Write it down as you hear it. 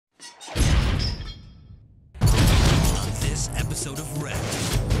this episode of Wrecked.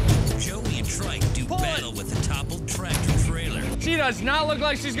 Joey and Tryke do battle with the toppled tractor trailer. She does not look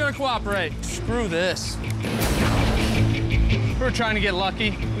like she's gonna cooperate. Screw this. We were trying to get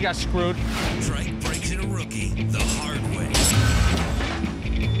lucky. We got screwed. Tryke breaks in a rookie the hard way.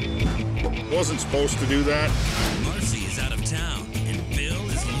 Wasn't supposed to do that. Marci is out of town, and Bill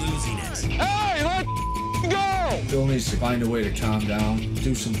is losing it. Hey, let's go! Bill needs to find a way to calm down,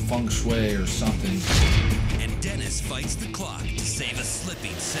 do some feng shui or something. And Dennis fights the clock to save a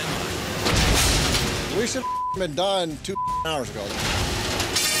slipping semi. We should have been done 2 hours ago.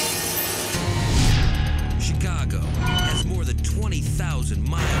 Chicago has more than 20,000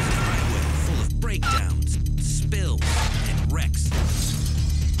 miles of highway full of breakdowns, spills, and wrecks.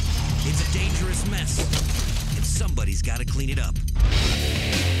 It's a dangerous mess, and somebody's got to clean it up.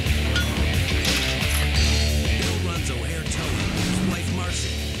 Bill runs O'Hare Towing with his wife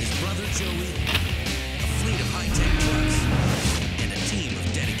Marci, his brother Joey, a fleet of high-tech trucks, and a team of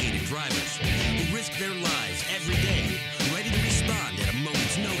dedicated drivers who risk their lives every day, ready to respond at a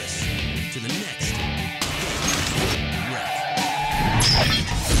moment's notice to the next wreck.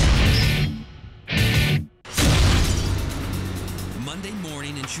 Monday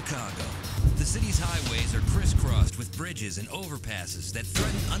morning in Chicago. The city's highways are crisscrossed with bridges and overpasses that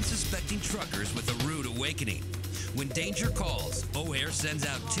threaten unsuspecting truckers with a rude awakening. When danger calls, O'Hare sends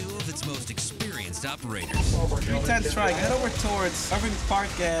out 2 of its most experienced operators. 310 Tryke, head over towards Irving Park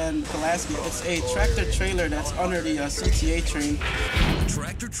and Pulaski. It's a tractor trailer that's under the CTA train. The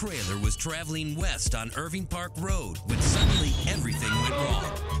tractor trailer was traveling west on Irving Park Road when suddenly everything went wrong.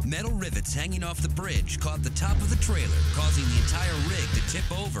 Metal rivets hanging off the bridge caught the top of the trailer, causing the entire rig to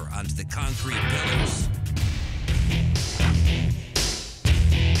tip over onto the concrete pillars.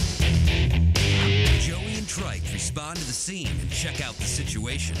 Joey and Tryke respond to the scene and check out the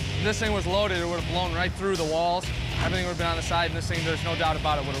situation. If this thing was loaded, it would have blown right through the walls. Everything would have been on the side, and this thing, there's no doubt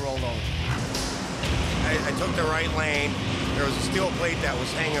about it, would have rolled over. I took the right lane. There was a steel plate that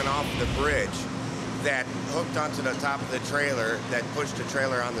was hanging off the bridge that hooked onto the top of the trailer that pushed the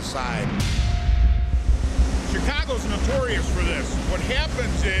trailer on the side. Chicago's notorious for this. What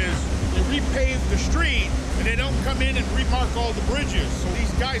happens is they repave the street and they don't come in and remark all the bridges. So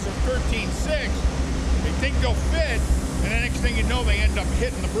these guys are 13.6, they think they'll fit, and the next thing you know, they end up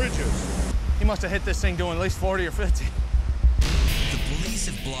hitting the bridges. He must have hit this thing doing at least 40 or 50. The police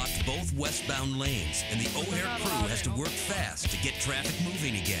have blocked both westbound lanes, and the O'Hare crew has to work fast to get traffic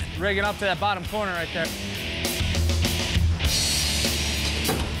moving again. Rigging up to that bottom corner right there.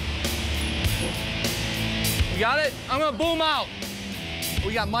 You got it? I'm gonna boom out.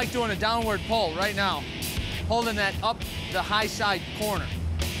 We got Mike doing a downward pull right now, holding that up the high side corner.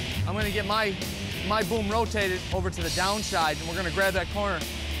 I'm gonna get my boom rotated over to the downside, and we're gonna grab that corner.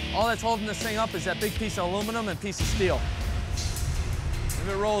 All that's holding this thing up is that big piece of aluminum and piece of steel. If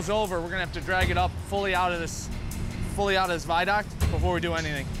it rolls over, we're gonna have to drag it up fully out of this viaduct before we do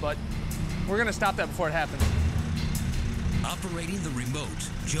anything. But we're gonna stop that before it happens. Operating the remote,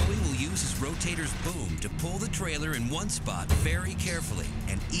 Joey will use his rotator's boom to pull the trailer in one spot very carefully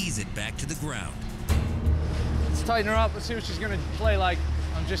and ease it back to the ground. Let's tighten her up. Let's see what she's gonna play like.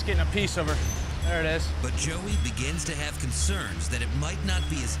 I'm just getting a piece of her. There it is. But Joey begins to have concerns that it might not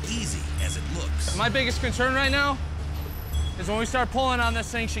be as easy as it looks. My biggest concern right now is when we start pulling on this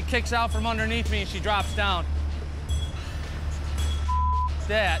thing, she kicks out from underneath me and she drops down.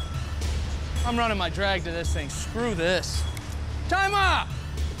 That. I'm running my drag to this thing. Screw this. Time up!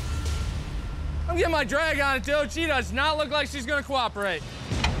 I'm getting my drag on it, dude. She does not look like she's gonna cooperate.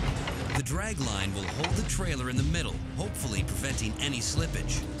 The drag line will hold the trailer in the middle, hopefully preventing any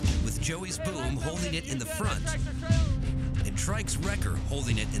slippage, with Joey's boom holding it in the front and Tryke's wrecker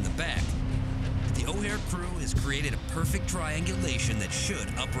holding it in the back. The O'Hare crew has created a perfect triangulation that should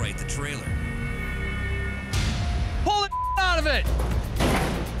upright the trailer. Pull it out of it!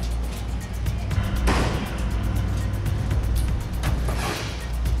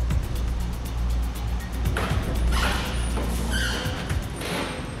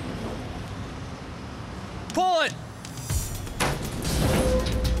 Pull it!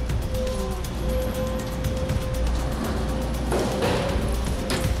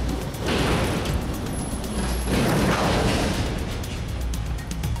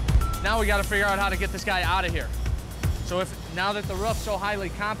 Now we got to figure out how to get this guy out of here. So now that the roof's so highly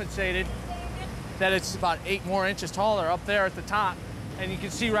compensated that it's about 8 more inches taller up there at the top, and you can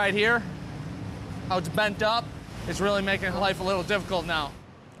see right here how it's bent up, it's really making life a little difficult now.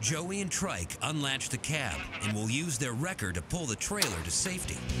 Joey and Tryke unlatch the cab and will use their wrecker to pull the trailer to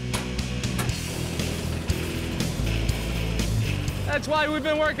safety. That's why we've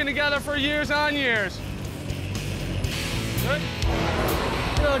been working together for years on years. Good.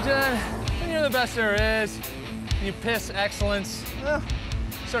 You know, Jen, when you're the best there is, and you piss excellence, well,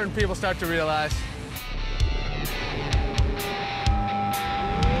 certain people start to realize.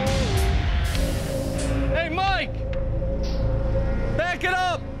 Hey, Mike! Back it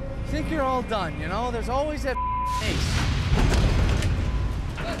up! I think you're all done, you know? There's always that ace.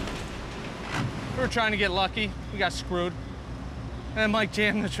 We were trying to get lucky. We got screwed. And then Mike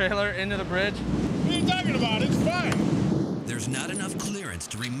jammed the trailer into the bridge. What are you talking about? It's fine. There's not enough clearance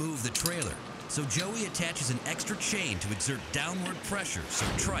to remove the trailer, so Joey attaches an extra chain to exert downward pressure so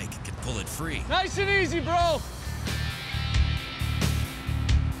Tryke can pull it free. Nice and easy, bro.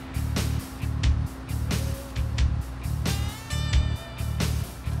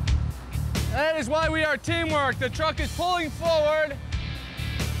 That is why we are teamwork. The truck is pulling forward.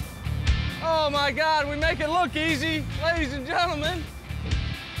 Oh my God, we make it look easy, ladies and gentlemen.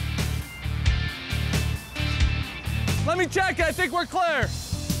 Let me check, I think we're clear.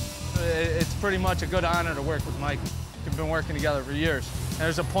 It's pretty much a good honor to work with Mike. We've been working together for years.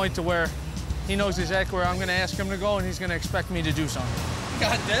 There's a point to where he knows exactly where I'm gonna ask him to go and he's gonna expect me to do something.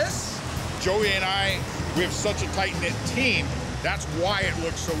 Got this? Joey and I, we have such a tight-knit team. That's why it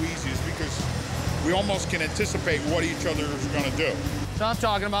looks so easy, is because we almost can anticipate what each other is gonna do. So I'm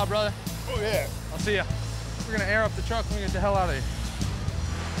talking about, brother. Oh, yeah. I'll see ya. We're gonna air up the truck when we get the hell out of here.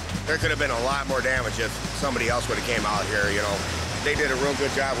 There could have been a lot more damage if somebody else would have came out here, you know. They did a real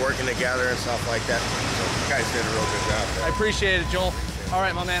good job working together and stuff like that. So you guys did a real good job there. I appreciate it, Joel. All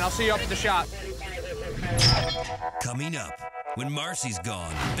right, my man, I'll see you up at the shop. Coming up, when Marci's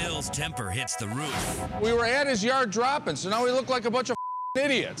gone, Bill's temper hits the roof. We were at his yard dropping, so now we look like a bunch of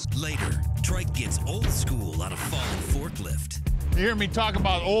idiots. Later, Tryke gets old school on a fallen forklift. You hear me talk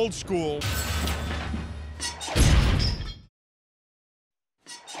about old school.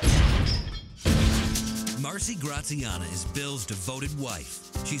 Marci Graziana is Bill's devoted wife.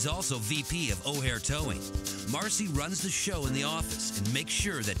 She's also VP of O'Hare Towing. Marci runs the show in the office and makes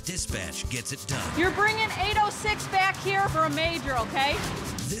sure that dispatch gets it done. You're bringing 806 back here for a major, okay?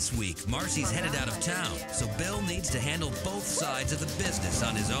 This week, Marci's headed out of town, so Bill needs to handle both sides of the business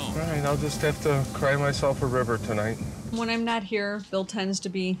on his own. All right, I'll just have to cry myself a river tonight. When I'm not here, Bill tends to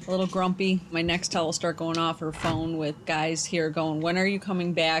be a little grumpy. My Nextel will start going off her phone with guys here going, when are you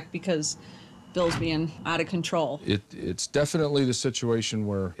coming back? Because Bill's being out of control. It's definitely the situation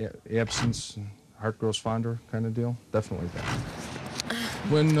where absence, heart grows fonder kind of deal. Definitely that.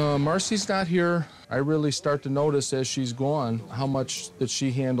 When Marci's not here, I really start to notice as she's gone how much that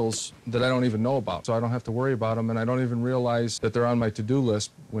she handles that I don't even know about. So I don't have to worry about them, and I don't even realize that they're on my to-do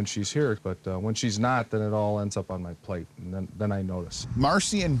list when she's here. But when she's not, then it all ends up on my plate, and then I notice.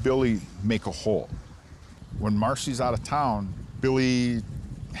 Marci and Billy make a whole. When Marci's out of town, Billy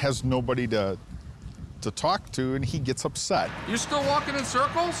has nobody to talk to, and he gets upset. You still walking in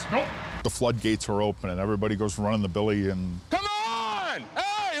circles? Nope. The floodgates are open, and everybody goes running to Billy, and Come on!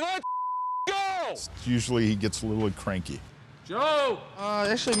 Hey, let's go! usually he gets a little cranky. Joe!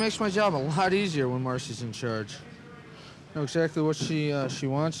 It actually makes my job a lot easier when Marci's in charge. I know exactly what she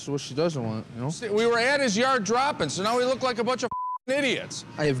wants, what she doesn't want, you know? We were at his yard dropping, so now we look like a bunch of idiots.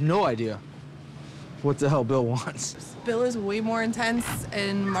 I have no idea what the hell Bill wants. Bill is way more intense,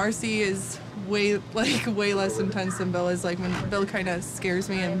 and Marci is way less intense than Bill is. Like when Bill kind of scares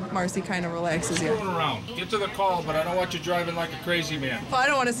me and Marci kind of relaxes you. Going around. Get to the call, but I don't want you driving like a crazy man. Well, I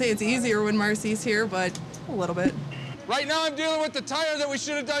don't want to say it's easier when Marci's here, but a little bit. Right now I'm dealing with the tire that we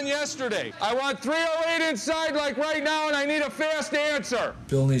should have done yesterday. I want 308 inside like right now, and I need a fast answer.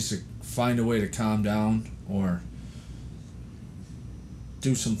 Bill needs to find a way to calm down or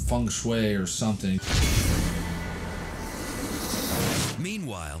do some feng shui or something.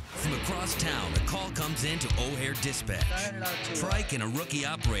 Meanwhile, from across town, a call comes in to O'Hare Dispatch. Tryke and a rookie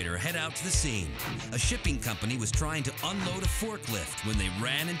operator head out to the scene. A shipping company was trying to unload a forklift when they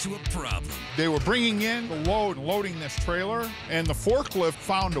ran into a problem. They were bringing in the load, loading this trailer, and the forklift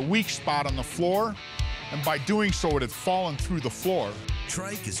found a weak spot on the floor, and by doing so, it had fallen through the floor.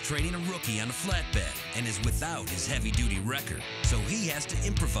 Tryke is training a rookie on a flatbed and is without his heavy-duty wrecker, so he has to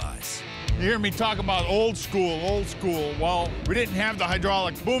improvise. You hear me talk about old school, old school. Well, we didn't have the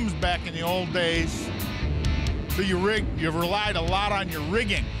hydraulic booms back in the old days, so you relied a lot on your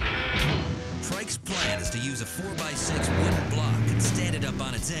rigging. Tryke's plan is to use a 4x6 wooden block and stand it up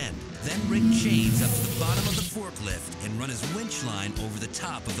on its end, then rig chains up to the bottom of the forklift and run his winch line over the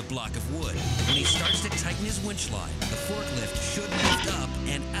top of the block of wood. When he starts to tighten his winch line, the forklift should lift up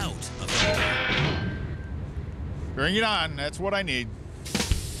and out of the way. Bring it on, that's what I need.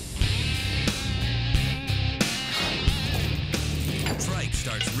 Tryke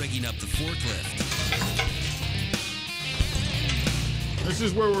starts rigging up the forklift. This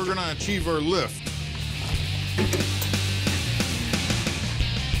is where we're gonna achieve our lift.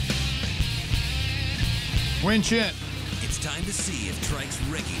 Winch in. It's time to see if Tryke's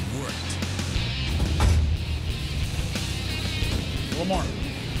rigging worked. A little more.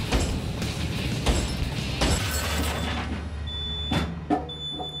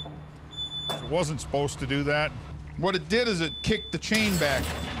 It wasn't supposed to do that. What it did is it kicked the chain back,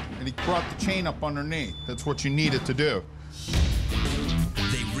 and he brought the chain up underneath. That's what you need it to do.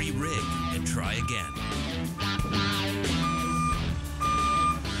 They re-rig and try again.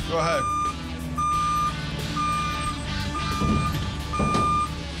 Go ahead.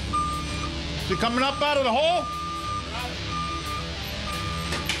 Is it coming up out of the hole?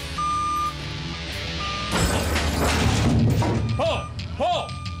 Pull! Pull!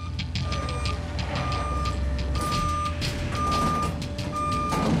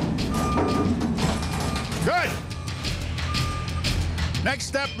 Good. Next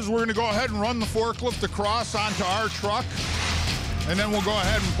step is we're going to go ahead and run the forklift across onto our truck, and then we'll go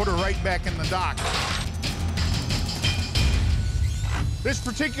ahead and put it right back in the dock. This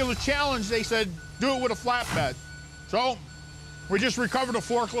particular challenge, they said, do it with a flatbed. So we just recovered a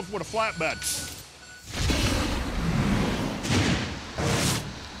forklift with a flatbed.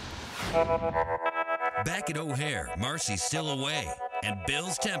 Back at O'Hare, Marci's still away, and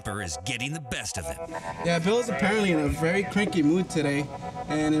Bill's temper is getting the best of him. Yeah, Bill's apparently in a very cranky mood today,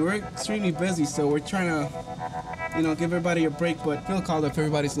 and we're extremely busy, so we're trying to, give everybody a break, but Bill called up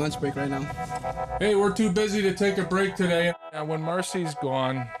everybody's lunch break right now. Hey, we're too busy to take a break today. When Marci's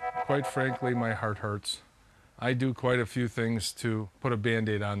gone, quite frankly, my heart hurts. I do quite a few things to put a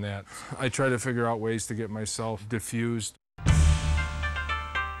Band-Aid on that. I try to figure out ways to get myself diffused.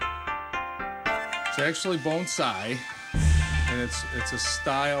 It's actually bonsai, and it's a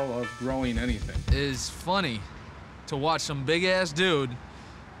style of growing anything. It is funny to watch some big-ass dude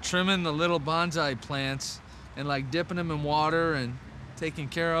trimming the little bonsai plants and like dipping them in water and taking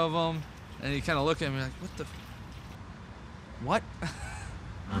care of them, and you kind of look at me like, what?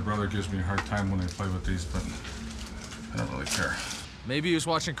 My brother gives me a hard time when I play with these, but I don't really care. Maybe he was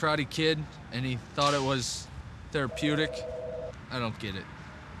watching Karate Kid and he thought it was therapeutic. I don't get it.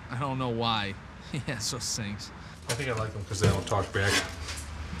 I don't know why he has those things. I think I like them because they don't talk back.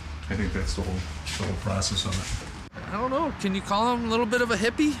 I think that's the whole process of it. I don't know. Can you call him a little bit of a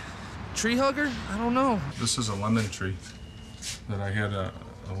hippie? Tree hugger? I don't know. This is a lemon tree that I had a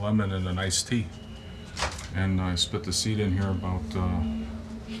lemon and an iced tea. And I split the seed in here about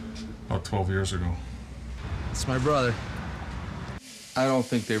 12 years ago. It's my brother. I don't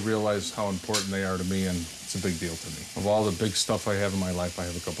think they realize how important they are to me, and it's a big deal to me. Of all the big stuff I have in my life, I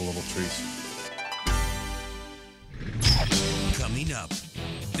have a couple little trees. Coming up,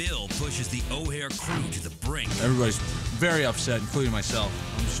 Bill pushes the O'Hare crew to the brink. Everybody's very upset, including myself.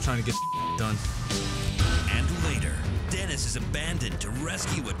 I'm just trying to get done. And later, Dennis is abandoned to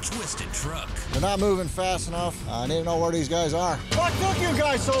rescue a twisted truck. They're not moving fast enough. I need to know where these guys are. What took you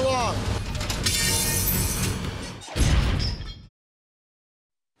guys so long?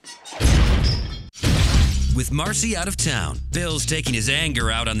 With Marci out of town, Bill's taking his anger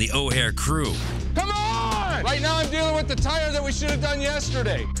out on the O'Hare crew. Come on! Right now I'm dealing with the tire that we should have done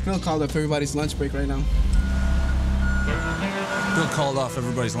yesterday. Bill called up everybody's lunch break right now. Bill called off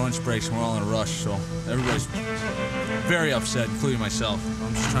everybody's lunch breaks and we're all in a rush, so everybody's very upset, including myself.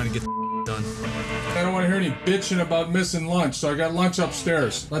 I'm just trying to get done. I don't want to hear any bitching about missing lunch, so I got lunch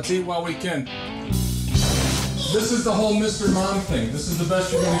upstairs. Let's eat while we can. This is the whole Mr. Mom thing. This is the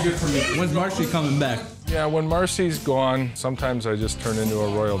best you're going to get from me. When's Marci coming back? Yeah, when Marci's gone, sometimes I just turn into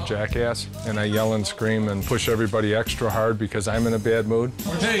a royal jackass, and I yell and scream and push everybody extra hard because I'm in a bad mood.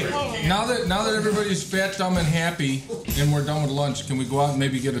 Hey, now that everybody's fat, dumb, and happy, and we're done with lunch, can we go out and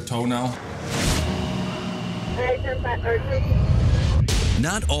maybe get a tow now?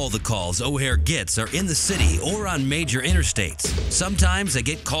 Not all the calls O'Hare gets are in the city or on major interstates. Sometimes they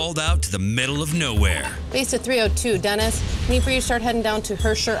get called out to the middle of nowhere. Base at 302, Dennis. Need for you to start heading down to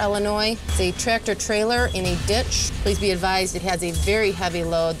Herscher, Illinois. It's a tractor trailer in a ditch. Please be advised it has a very heavy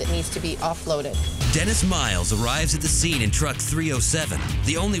load that needs to be offloaded. Dennis Miles arrives at the scene in truck 307,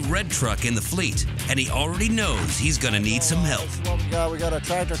 the only red truck in the fleet, and he already knows he's gonna need some help. We got a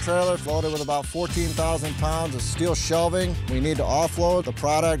tractor trailer loaded with about 14,000 pounds of steel shelving. We need to offload the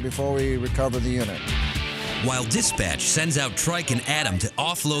product before we recover the unit. While dispatch sends out Tryke and Adam to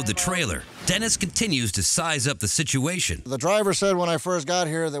offload the trailer, Dennis continues to size up the situation. The driver said when I first got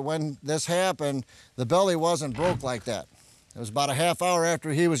here that when this happened, the belly wasn't broke like that. It was about a half hour after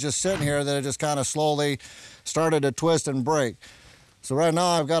he was just sitting here that it just kind of slowly started to twist and break. So right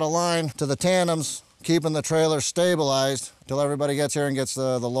now I've got a line to the tandems keeping the trailer stabilized until everybody gets here and gets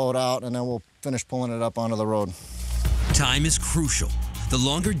the load out, and then we'll finish pulling it up onto the road. Time is crucial. The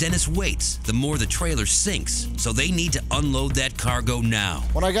longer Dennis waits, the more the trailer sinks, so they need to unload that cargo now.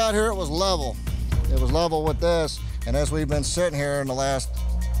 When I got here, it was level. It was level with this, and as we've been sitting here in the last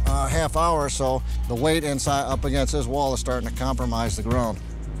half hour or so, the weight inside up against this wall is starting to compromise the ground.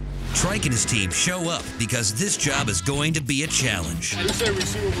 Tryke and his team show up because this job is going to be a challenge. Let's say we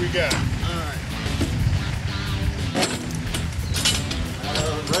see what we got. All right.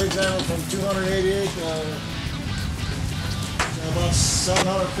 Right down from 288 about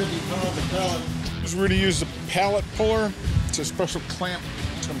 750 pounds of pallet. We're going to use the pallet puller. It's a special clamp.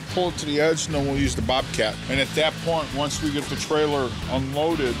 It's going to pull it to the edge, and then we'll use the bobcat. And at that point, once we get the trailer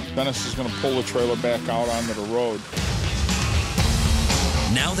unloaded, Dennis is going to pull the trailer back out onto the road.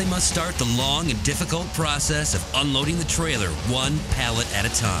 Now they must start the long and difficult process of unloading the trailer one pallet at a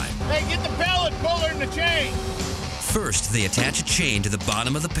time. Hey, get the pallet puller in the chain. First, they attach a chain to the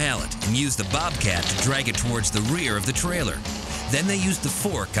bottom of the pallet and use the bobcat to drag it towards the rear of the trailer. Then they use the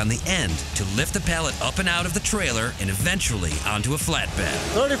fork on the end to lift the pallet up and out of the trailer and eventually onto a flatbed.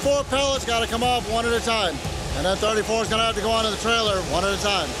 34 pallets got to come off one at a time. And then 34 is going to have to go onto the trailer one at a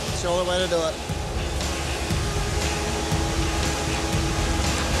time. It's the only way to do it.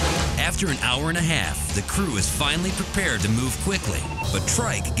 After an hour and a half, the crew is finally prepared to move quickly, but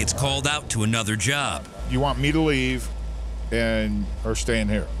Tryke gets called out to another job. You want me to leave or stay in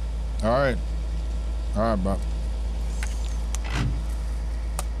here? All right. All right, Bob.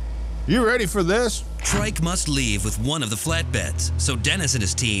 You ready for this? Tryke must leave with one of the flatbeds, so Dennis and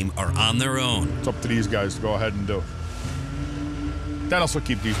his team are on their own. It's up to these guys to go ahead and do. Dennis will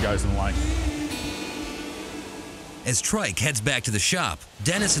keep these guys in line. As Tryke heads back to the shop,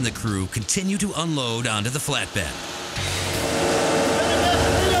 Dennis and the crew continue to unload onto the flatbed.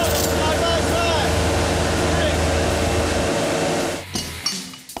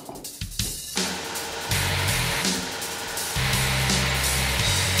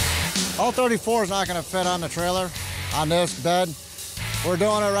 All 34 is not going to fit on the trailer on this bed. We're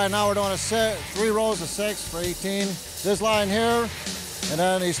doing it right now. We're doing 3 rows of 6 for 18. This line here, and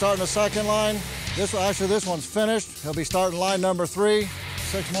then he's starting the second line. This one's finished. He'll be starting line number 3,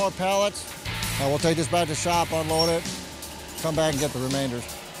 6 more pallets. We'll take this back to the shop, unload it, come back and get the remainders.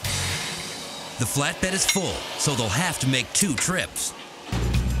 The flatbed is full, so they'll have to make 2 trips.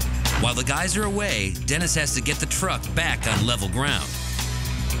 While the guys are away, Dennis has to get the truck back on level ground.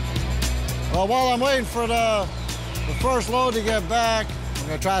 Well, while I'm waiting for the first load to get back, I'm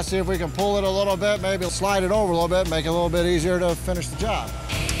going to try to see if we can pull it a little bit, maybe slide it over a little bit, make it a little bit easier to finish the job.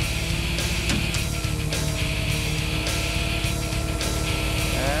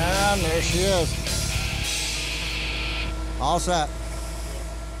 And there she is. All set.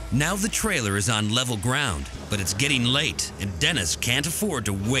 Now the trailer is on level ground, but it's getting late, and Dennis can't afford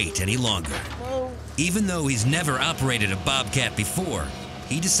to wait any longer. Even though he's never operated a Bobcat before,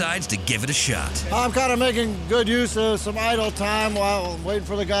 he decides to give it a shot. I'm kind of making good use of some idle time while waiting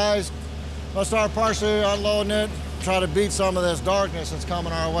for the guys. I'll start partially unloading it, try to beat some of this darkness that's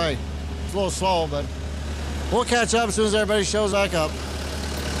coming our way. It's a little slow, but we'll catch up as soon as everybody shows back up.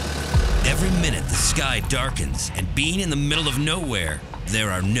 Every minute the sky darkens, and being in the middle of nowhere,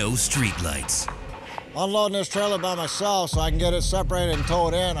 there are no street lights. Unloading this trailer by myself so I can get it separated and tow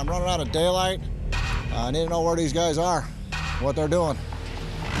it in. I'm running out of daylight. I need to know where these guys are, what they're doing.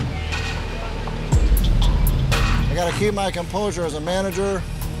 I gotta keep my composure as a manager.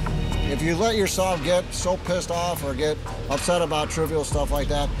 If you let yourself get so pissed off or get upset about trivial stuff like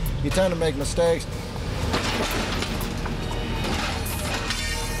that, you tend to make mistakes.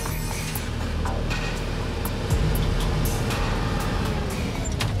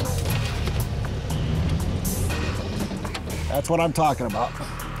 That's what I'm talking about.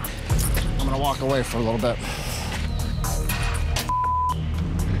 I'm gonna walk away for a little bit.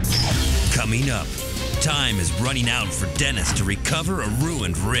 Coming up, time is running out for Dennis to recover a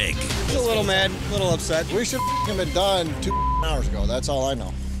ruined rig. He's a little mad, a little upset. We should have been done 2 hours ago, that's all I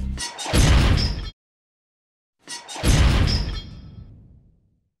know.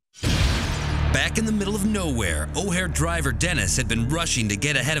 Back in the middle of nowhere, O'Hare driver Dennis had been rushing to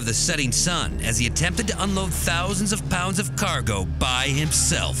get ahead of the setting sun as he attempted to unload thousands of pounds of cargo by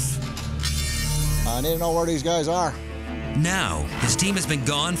himself. I need to know where these guys are. Now, his team has been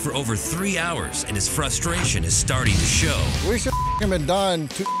gone for over 3 hours, and his frustration is starting to show. We should have been done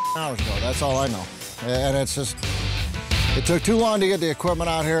 2 hours ago, that's all I know. And it's just, it took too long to get the equipment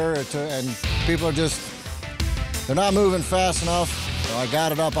out here, and people are just, they're not moving fast enough. So I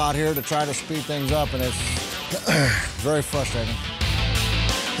got it up out here to try to speed things up, and it's very frustrating.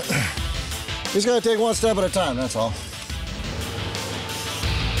 He's got to take one step at a time, that's all.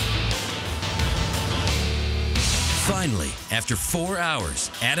 Finally, after 4 hours,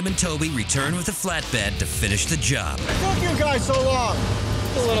 Adam and Toby return with a flatbed to finish the job. It took you guys so long.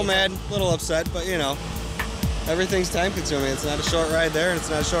 A little mad, a little upset, but you know, everything's time consuming. It's not a short ride there and it's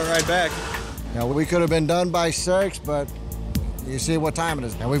not a short ride back. Now, we could have been done by 6, but you see what time it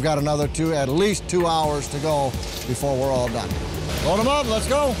is. And we've got another at least 2 hours to go before we're all done. Load them up, let's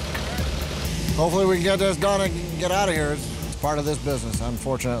go. Hopefully we can get this done and get out of here. It's part of this business.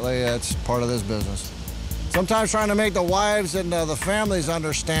 Unfortunately, it's part of this business. Sometimes trying to make the wives and the families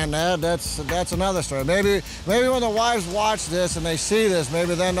understand that's another story. Maybe when the wives watch this and they see this,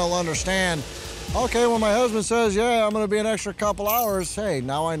 maybe then they'll understand, okay, when my husband says, yeah, I'm gonna be an extra couple hours, hey,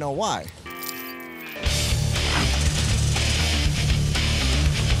 now I know why.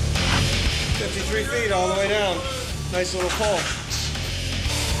 $53 feet all the way down. Nice little pull.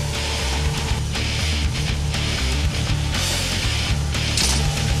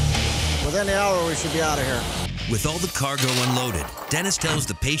 Within the hour, we should be out of here. With all the cargo unloaded, Dennis tells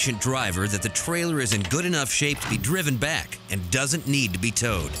the patient driver that the trailer is in good enough shape to be driven back and doesn't need to be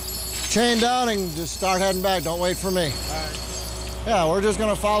towed. Chain down and just start heading back. Don't wait for me. All right. Yeah, we're just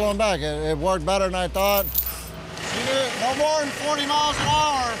going to follow him back. It worked better than I thought. No more than 40 miles an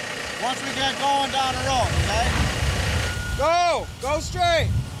hour once we get going down the road, okay? Go! Go straight!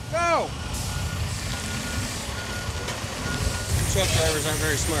 Go! Truck drivers aren't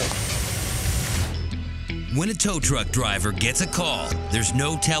very smart. When a tow truck driver gets a call, there's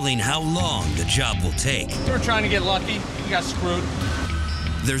no telling how long the job will take. We were trying to get lucky. We got screwed.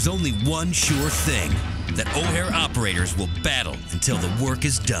 There's only one sure thing, that O'Hare operators will battle until the work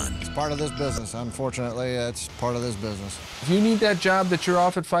is done. It's part of this business. Unfortunately, it's part of this business. If you need that job that you're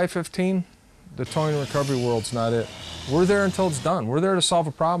off at 5:15, the towing and recovery world's not it. We're there until it's done. We're there to solve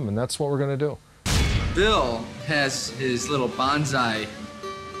a problem, and that's what we're going to do. Bill has his little bonsai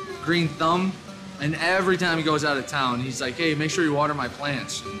green thumb, and every time he goes out of town, he's like, hey, make sure you water my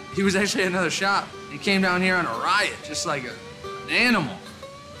plants. And he was actually at another shop. He came down here on a riot, just like an animal.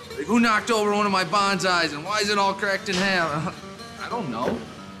 Like, who knocked over one of my bonsais, and why is it all cracked in half? I don't know.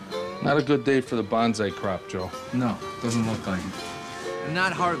 Not a good day for the bonsai crop, Joe. No, doesn't look like it. I'm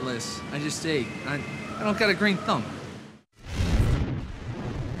not heartless. I just ate. I don't got a green thumb.